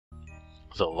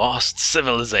The Lost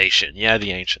Civilization. Yeah,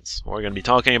 the Ancients. We're going to be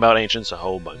talking about Ancients a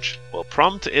whole bunch. Well,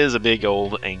 Prompt is a big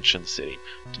old ancient city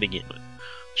to begin with.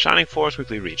 Shining Force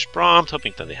quickly reached Prompt,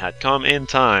 hoping that they had come in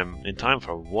time. In time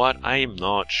for what? I am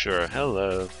not sure.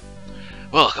 Hello.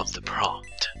 Welcome to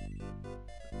Prompt.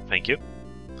 Thank you.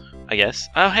 I guess.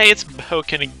 Oh, hey, it's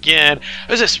Boken again.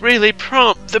 Is this really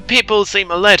Prompt? The people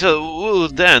seem a little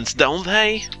dense, don't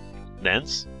they?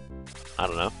 Dense? I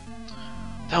don't know.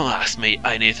 Don't ask me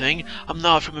anything. I'm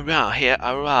not from around here.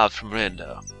 I arrived from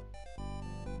Rendo.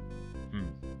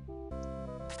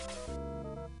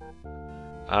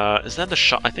 Is that the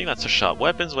shot? I think that's a shot.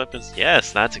 Weapons, weapons.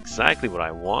 Yes, that's exactly what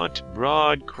I want.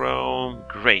 Broad Chrome,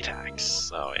 Great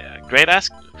Axe. Oh yeah, Great Axe.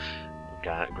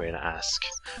 Great Axe.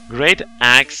 Great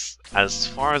Axe, as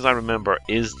far as I remember,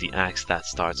 is the axe that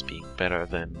starts being better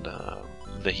than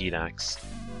the Heat Axe.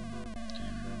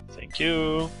 Thank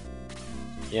you.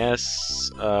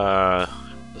 Yes.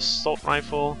 Assault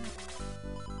Rifle.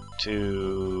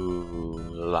 To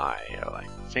Lyle. I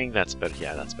think that's better.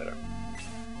 Yeah, that's better.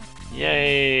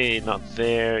 Yay, not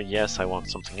there. Yes, I want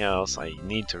something else. I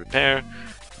need to repair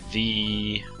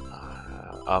the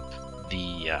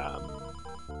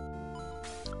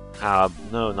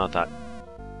no, not that.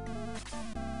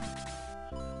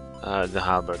 The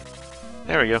halberd.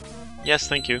 There we go. Yes,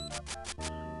 thank you.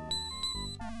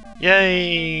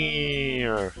 Yay!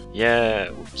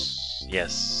 Yeah. Oops.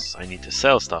 Yes, I need to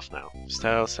sell stuff now.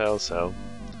 Sell.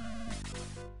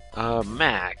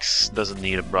 Max doesn't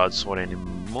need a broadsword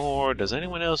anymore. Does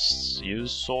anyone else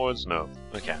use swords? No.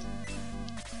 Okay.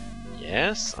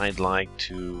 Yes, I'd like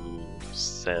to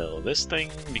sell this thing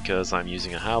because I'm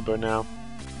using a halberd now.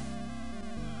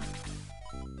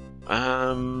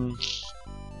 I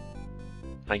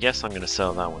guess I'm gonna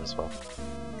sell that one as well.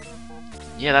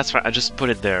 Yeah, that's right. I just put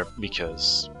it there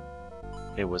because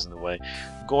it was in the way.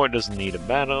 Gore doesn't need a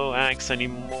battle axe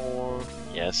anymore.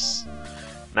 Yes.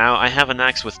 Now, I have an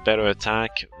axe with better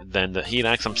attack than the Heat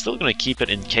Axe. I'm still going to keep it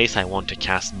in case I want to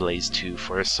cast Blaze 2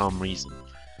 for some reason.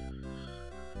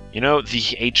 You know, the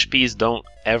HPs don't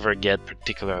ever get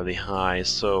particularly high,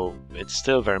 so it's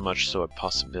still very much so a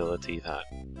possibility that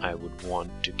I would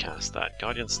want to cast that.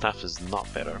 Guardian Staff is not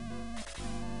better.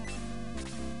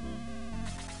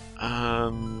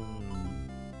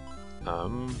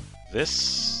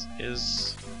 This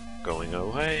is going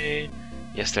away.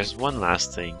 Yes, there's one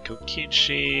last thing.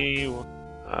 Kokichi...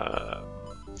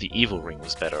 the Evil Ring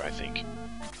was better, I think.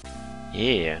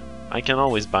 Yeah, I can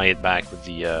always buy it back with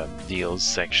the deals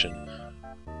section.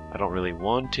 I don't really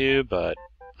want to, but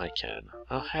I can.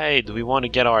 Oh hey, do we want to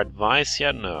get our advice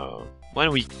yet? No.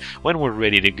 When we're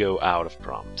ready to go out of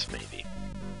Prompt, maybe.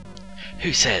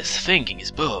 Who says thinking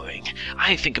is boring?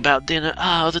 I think about dinner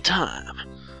all the time.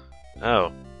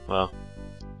 Oh, well.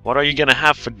 What are you gonna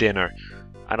have for dinner?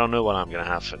 I don't know what I'm gonna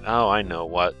have for... Oh, I know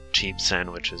what. Cheap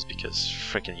sandwiches, because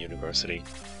frickin' university.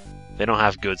 They don't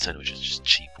have good sandwiches, just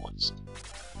cheap ones.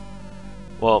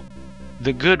 Well,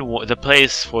 the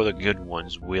place for the good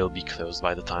ones will be closed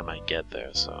by the time I get there,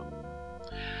 so...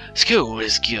 School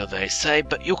is good, they say,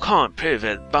 but you can't prove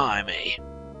it by me.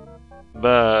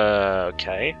 But...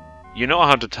 okay. You know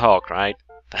how to talk, right?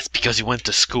 That's because you went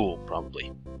to school,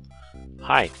 probably.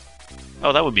 Hi.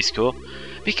 Oh, that would be school.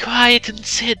 Be quiet and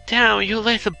sit down, you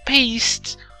little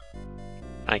beast!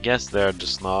 I guess they're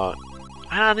just not...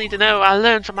 I don't need to know, I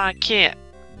learned from my cat.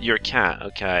 Your cat,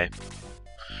 okay.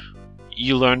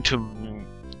 You learn to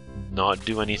not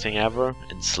do anything ever,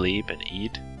 and sleep and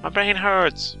eat? My brain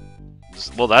hurts!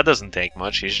 Well, that doesn't take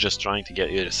much, he's just trying to get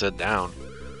you to sit down.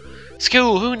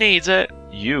 School, who needs it?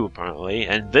 You, apparently,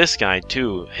 and this guy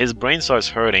too. His brain starts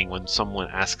hurting when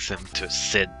someone asks him to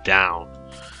sit down.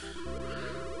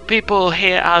 People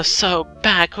here are so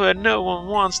backward, no one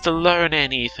wants to learn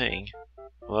anything.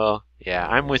 Well, yeah,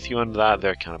 I'm with you on that,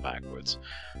 they're kind of backwards.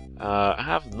 I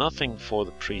have nothing for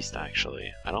the priest,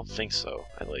 actually. I don't think so,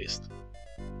 at least.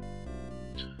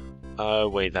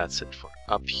 Wait, that's it for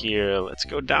up here. Let's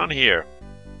go down here.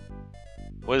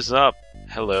 What's up?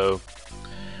 Hello.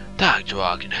 Dr.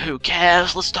 Walken, who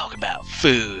cares? Let's talk about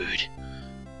food.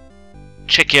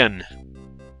 Chicken.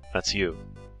 That's you.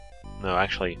 No,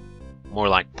 actually... more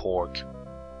like pork.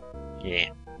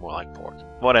 Yeah, more like pork.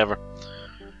 Whatever.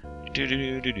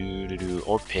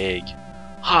 Or pig.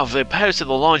 Have they posted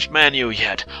the lunch menu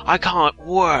yet? I can't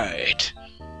wait!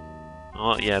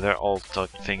 Oh, yeah, they're all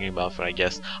thinking about it, I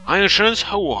guess. Ancients,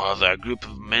 who are they? A group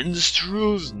of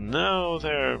minstrels? No,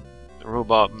 they're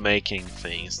robot making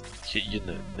things. You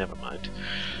know, never mind.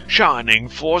 Shining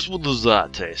Force, what does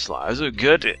that taste like? Is it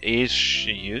good to eat?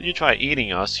 You try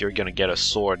eating us, you're gonna get a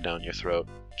sword down your throat.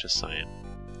 Just saying.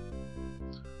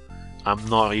 I'm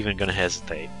not even gonna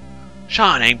hesitate.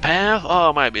 Shining path?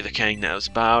 Oh, maybe the king knows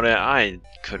about it. I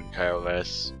couldn't care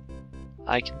less.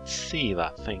 I can see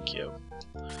that, thank you.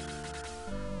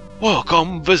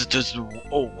 Welcome, visitors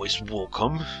always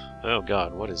welcome. Oh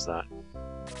god, what is that?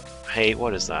 Hey,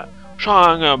 what is that?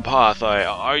 Shining path,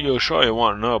 are you sure you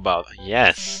want to know about it?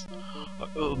 Yes.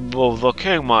 Well, the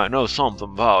king might know something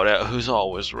about it, who's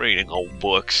always reading old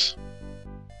books.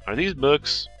 Are these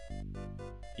books?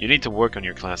 You need to work on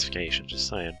your classification, just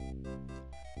saying.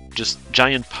 Just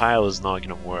giant pile is not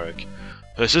gonna work.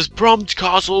 This is Prompt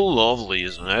Castle, lovely,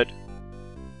 isn't it?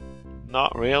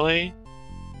 Not really.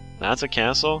 That's a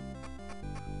castle?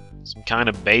 Some kind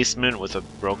of basement with a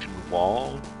broken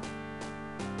wall?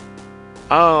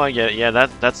 Oh, I get it. Yeah,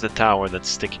 that's the tower that's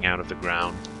sticking out of the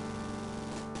ground.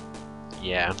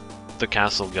 Yeah, the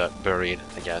castle got buried,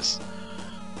 I guess.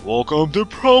 Welcome to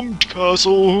Prompt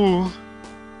Castle!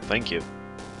 Thank you.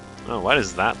 Oh, what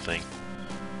is that thing?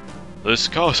 This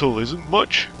castle isn't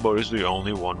much, but it's the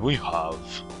only one we have.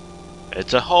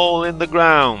 It's a hole in the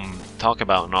ground. Talk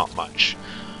about not much.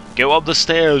 Go up the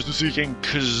stairs to see King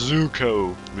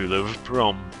Kazuko. We live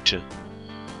prompt.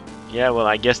 Yeah, well,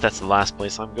 I guess that's the last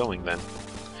place I'm going then.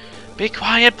 Be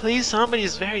quiet, please.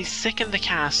 Somebody's very sick in the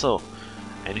castle.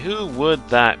 And who would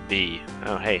that be?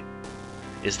 Oh, hey.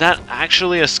 Is that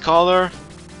actually a scholar?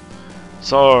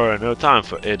 Sorry, no time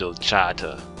for idle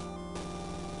chatter.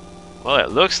 Well,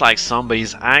 it looks like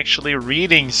somebody's actually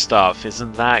reading stuff.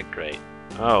 Isn't that great?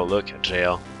 Oh, look at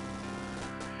jail.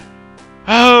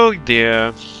 Oh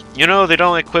dear. You know, they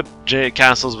don't equip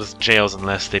castles with jails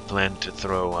unless they plan to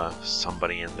throw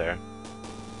somebody in there.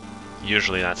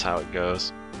 Usually that's how it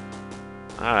goes.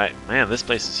 Alright, man, this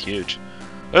place is huge.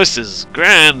 This is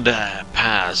Grand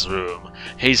Pa's room.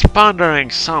 He's pondering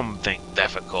something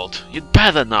difficult. You'd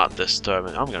better not disturb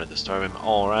him. I'm gonna disturb him,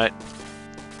 alright.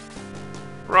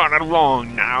 Run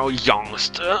along now,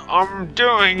 youngster. I'm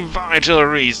doing vital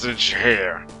research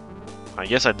here. I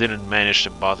guess I didn't manage to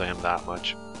bother him that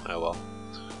much. Oh well.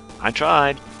 I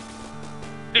tried.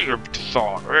 Deep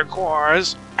thought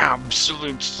requires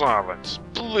absolute silence.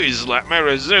 Please let me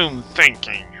resume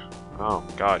thinking. Oh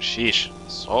god, sheesh.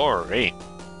 Sorry.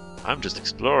 I'm just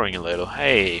exploring a little.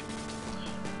 Hey.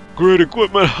 Great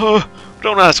equipment, huh?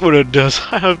 Don't ask what it does.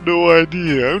 I have no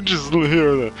idea. I'm just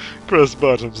here to press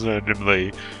buttons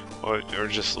randomly. Or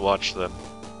just watch them.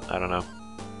 I don't know.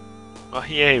 Oh,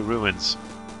 yay, ruins.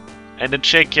 And a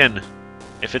chicken!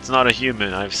 If it's not a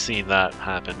human, I've seen that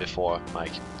happen before.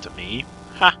 Like, to me.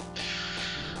 Ha!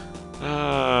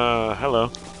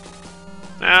 Hello.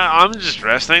 I'm just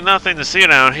resting. Nothing to see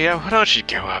down here. Why don't you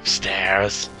go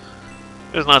upstairs?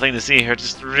 There's nothing to see here,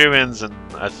 just ruins and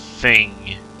a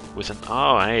thing. With an...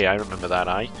 Oh, hey, I remember that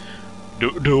eye.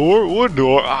 Door? What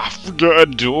door? Ah, forget a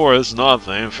door, it's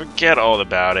nothing. Forget all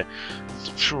about it.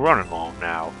 Run along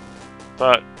now.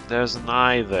 But there's an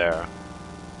eye there.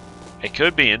 It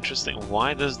could be interesting.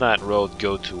 Why does that road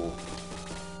go to...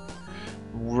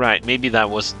 Right, maybe that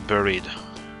wasn't buried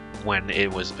when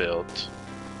it was built.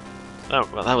 Oh,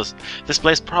 well, that was... This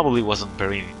place probably wasn't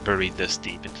buried this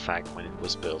deep, in fact, when it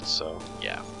was built, so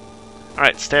yeah.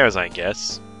 Alright, stairs, I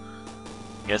guess.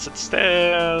 Guess it's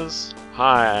stairs.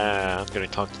 Hi, I'm gonna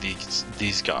talk to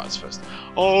these guys first.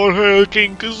 All hail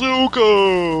King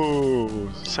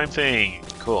Kazuko! Same thing.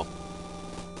 Cool.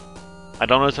 I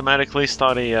don't automatically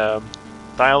start a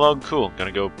dialogue. Cool.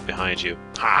 Gonna go behind you.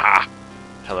 Ha!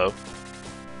 Hello.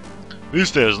 These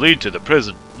stairs lead to the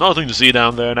prison. Nothing to see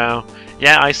down there now.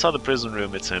 Yeah, I saw the prison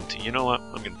room. It's empty. You know what?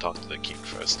 I'm gonna talk to the king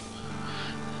first.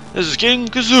 This is King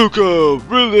Kazuko,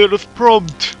 ruler of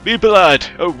Prompt. Be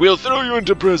polite, or we'll throw you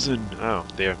into prison. Oh,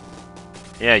 dear.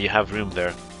 Yeah, you have room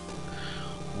there.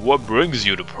 What brings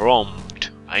you to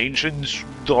Prompt? Ancient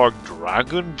Dark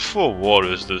Dragon? For what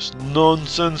is this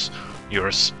nonsense? You're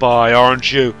a spy,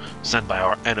 aren't you? Sent by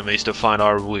our enemies to find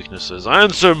our weaknesses.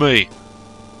 Answer me!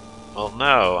 Well,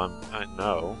 no, I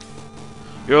know.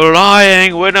 You're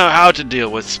lying! We know how to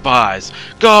deal with spies.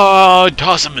 God,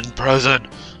 toss him in prison!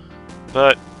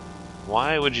 But...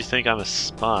 why would you think I'm a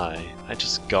spy? I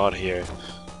just got here.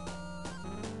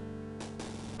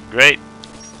 Great.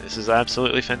 This is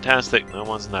absolutely fantastic. No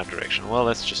one's in that direction. Well,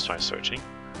 let's just try searching.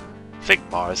 Thick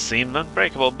bars seem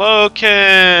unbreakable.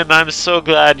 Boken! I'm so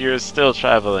glad you're still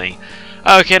traveling.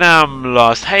 Okay, now I'm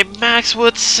lost. Hey, Max,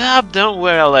 what's up? Don't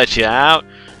worry, I'll let you out.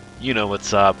 You know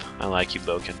what's up. I like you,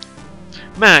 Boken.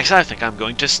 Max, I think I'm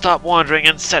going to stop wandering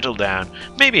and settle down.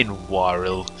 Maybe in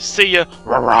Waril. See ya.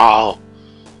 Rawr.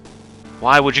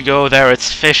 Why would you go there?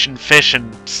 It's fish and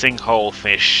sinkhole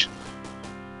fish.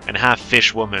 And half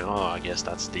fish woman. Oh, I guess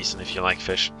that's decent if you like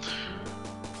fish.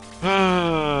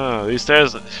 These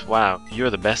stairs... Wow,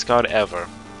 you're the best god ever.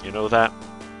 You know that?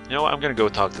 You know what, I'm gonna go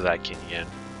talk to that king again.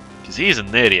 Because he's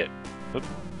an idiot.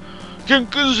 King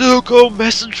Kazuko,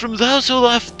 message from those who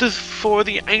left for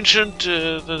the ancient,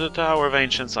 the Tower of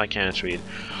Ancients, I can't read.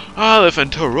 Aleph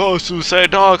and Tarasu say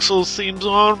Dark Souls seems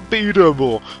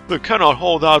unbeatable. They cannot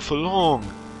hold out for long.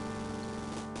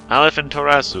 Aleph and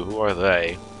Tarasu, who are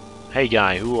they? Hey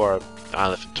guy, who are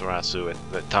Aleph and Tarasu at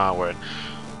the tower?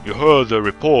 You heard the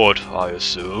report, I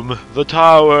assume. The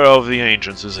Tower of the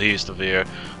Ancients is east of here.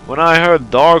 When I heard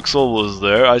Dark Soul was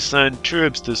there, I sent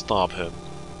troops to stop him.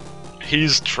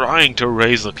 He's trying to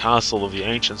raise the castle of the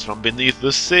Ancients from beneath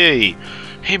the sea.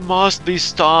 He must be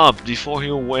stopped before he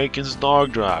awakens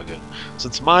Dark Dragon.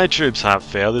 Since my troops have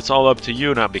failed, it's all up to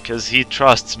you now because he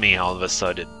trusts me all of a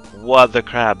sudden. What the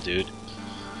crap, dude?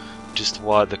 Just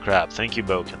what the crap. Thank you,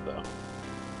 Boken, though.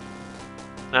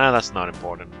 Nah, that's not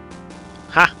important.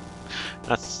 Ha!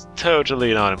 That's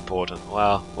totally not important.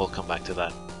 Well, we'll come back to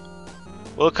that.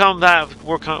 We're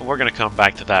gonna come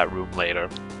back to that room later.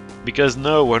 Because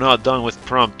no, we're not done with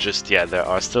Prompt just yet. There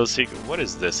are still secret. What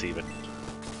is this even?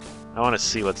 I want to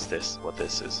see what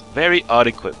this is. Very odd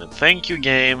equipment. Thank you,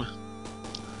 game.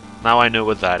 Now I know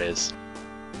what that is.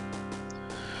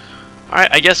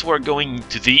 Alright, I guess we're going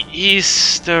to the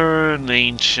Eastern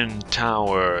Ancient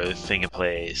Tower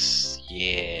thingaplace.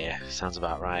 Yeah, sounds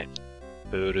about right.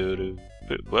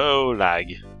 Whoa,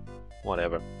 lag.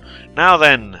 Whatever. Now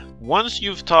then, once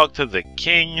you've talked to the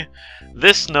king,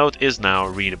 this note is now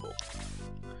readable.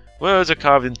 Words are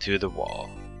carved into the wall.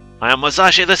 I am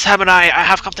Musashi the Samurai. I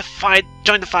have come to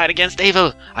join the fight against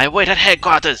evil. I wait at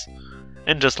headquarters.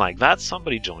 And just like that,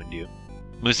 somebody joined you.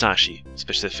 Musashi,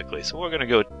 specifically. So we're gonna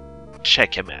go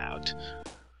check him out.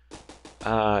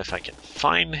 If I can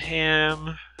find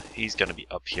him, he's gonna be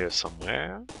up here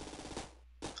somewhere.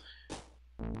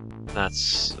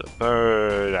 That's a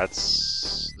bird.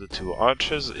 That's the two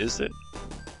archers, is it?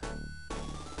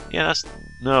 Yeah, that's...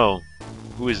 No.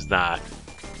 Who is that?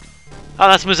 Oh,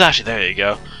 that's Musashi. There you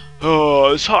go.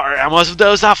 Oh, sorry, I must have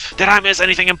dozed off. Did I miss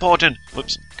anything important?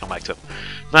 Whoops, come back to him.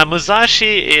 Now,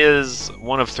 Musashi is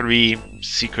one of 3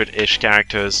 secret-ish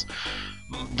characters.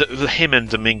 Him and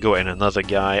Domingo and another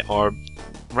guy are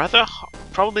rather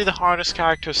probably the hardest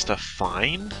characters to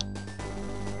find.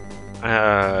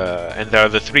 And there are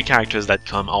the 3 characters that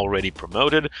come already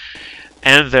promoted.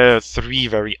 And there are 3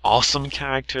 very awesome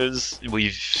characters.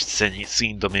 We've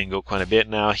seen Domingo quite a bit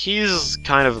now. He's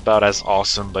kind of about as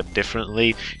awesome, but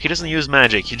differently. He doesn't use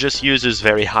magic, he just uses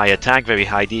very high attack, very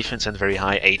high defense, and very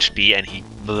high HP, and he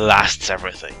blasts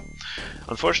everything.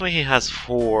 Unfortunately, he has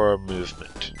 4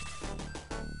 movement.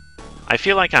 I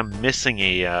feel like I'm missing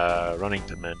a running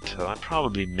pimento. I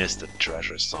probably missed a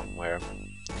treasure somewhere,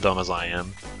 dumb as I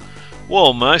am.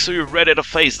 Whoa, Max, are you ready to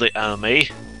face the enemy?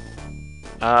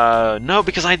 No,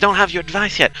 because I don't have your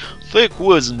advice yet. Thick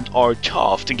woods are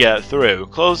tough to get through.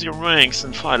 Close your ranks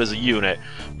and fight as a unit.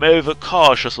 Move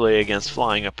cautiously against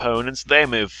flying opponents. They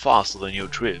move faster than your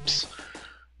troops.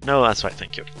 No, that's right,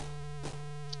 thank you.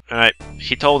 Alright,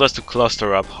 he told us to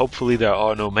cluster up. Hopefully there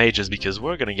are no mages because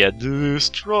we're gonna get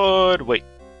destroyed. Wait.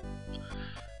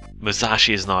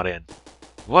 Musashi is not in.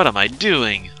 What am I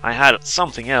doing? I had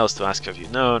something else to ask of you.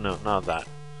 No, not that.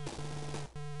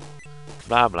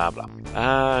 Blah blah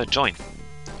blah. Join.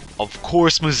 Of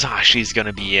course Musashi's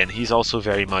gonna be in. He's also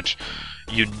very much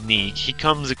unique. He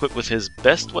comes equipped with his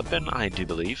best weapon, I do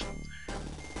believe.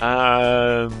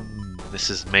 This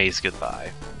is May's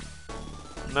goodbye.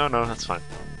 No, that's fine.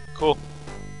 Cool.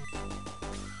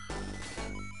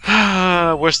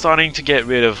 We're starting to get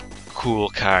rid of cool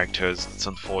characters. It's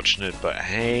unfortunate, but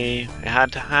hey, it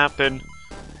had to happen.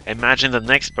 Imagine the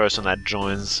next person that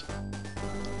joins.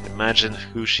 Imagine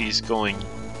who she's going...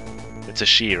 It's a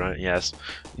she, right? Yes.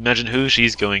 Imagine who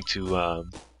she's going to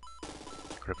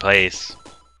replace.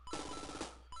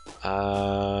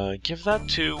 Give that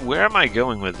to... Where am I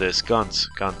going with this? Guns.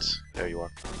 There you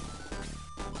are.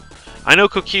 I know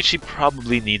Kokichi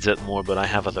probably needs it more, but I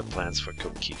have other plans for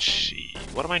Kokichi.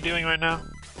 What am I doing right now?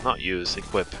 Not use,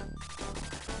 equip.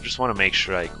 Just want to make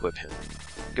sure I equip him.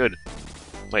 Good.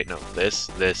 Wait, no.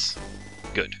 This.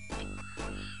 Good.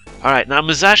 Alright, now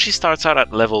Musashi starts out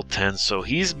at level 10, so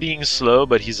he's being slow,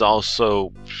 but he's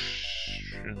also...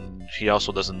 He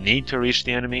also doesn't need to reach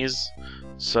the enemies.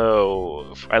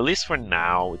 So, at least for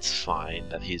now, it's fine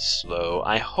that he's slow.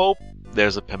 I hope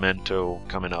there's a pimento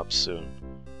coming up soon.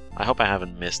 I hope I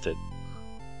haven't missed it.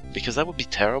 Because that would be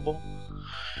terrible.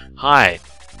 Hi.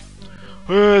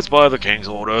 It's by the king's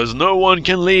orders. No one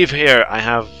can leave here. I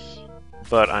have...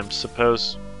 But I'm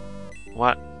supposed...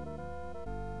 What?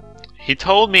 He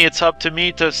told me it's up to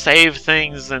me to save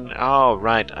things and... Oh,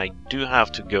 right. I do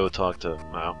have to go talk to...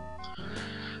 Well...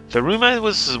 The room I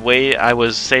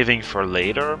was saving for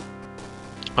later.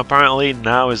 Apparently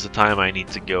now is the time I need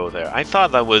to go there. I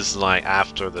thought that was like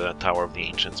after the Tower of the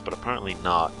Ancients, but apparently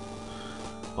not.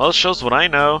 Well, it shows what I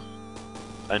know,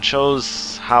 and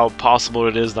shows how possible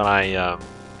it is that I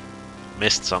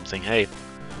missed something. Hey,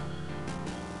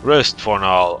 rest for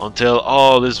now, until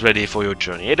all is ready for your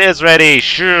journey. It is ready!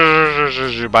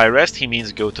 By rest, he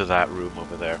means go to that room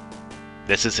over there.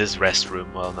 This is his rest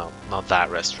room. Well, no, not that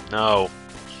rest room. No.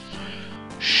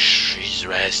 Shh, he's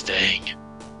resting.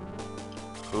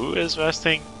 Who is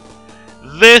resting?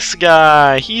 This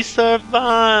guy! He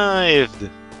survived!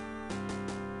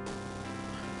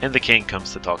 And the king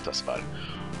comes to talk to us about it.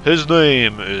 His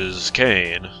name is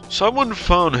Cain. Someone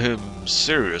found him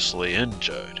seriously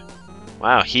injured.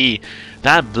 Wow,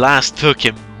 that blast took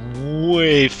him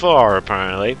way far,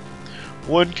 apparently.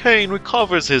 When Cain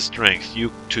recovers his strength,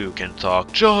 you two can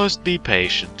talk. Just be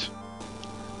patient.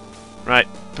 Right.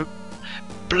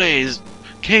 Please,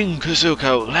 King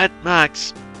Kazuko, let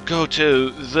Max go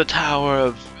to the Tower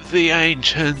of the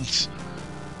Ancients.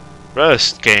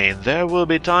 Rest, Cain. There will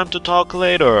be time to talk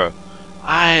later.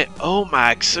 I owe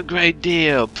Max a great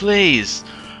deal. Please,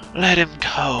 let him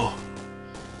go.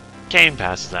 Cain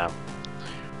passes out.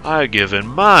 I give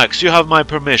in. Max, you have my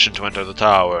permission to enter the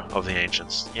Tower of the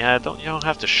Ancients. Yeah, you don't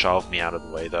have to shove me out of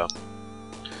the way, though.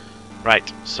 Right,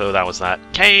 so that was that.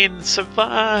 Cain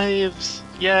survives!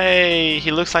 Yay! He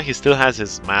looks like he still has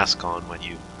his mask on when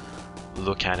you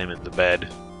look at him in the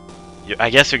bed.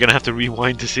 I guess you're gonna have to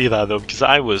rewind to see that, though, because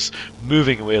I was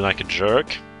moving away like a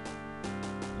jerk.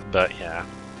 But, yeah.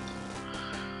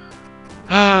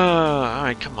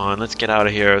 Alright, come on, let's get out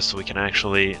of here so we can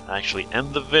actually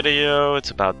end the video. It's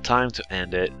about time to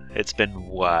end it. It's been,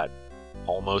 what,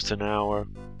 almost an hour?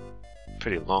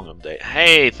 Pretty long update.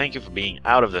 Hey, thank you for being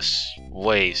out of this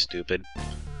way, stupid.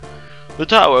 The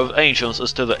Tower of Ancients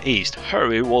is to the east.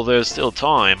 Hurry while there's still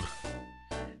time.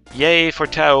 Yay for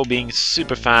Tao being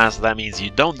super fast. That means you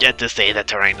don't get to see the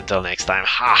terrain until next time.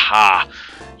 Haha.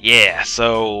 Yeah,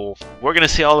 so we're gonna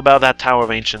see all about that Tower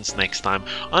of Ancients next time.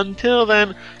 Until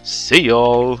then, see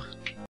y'all.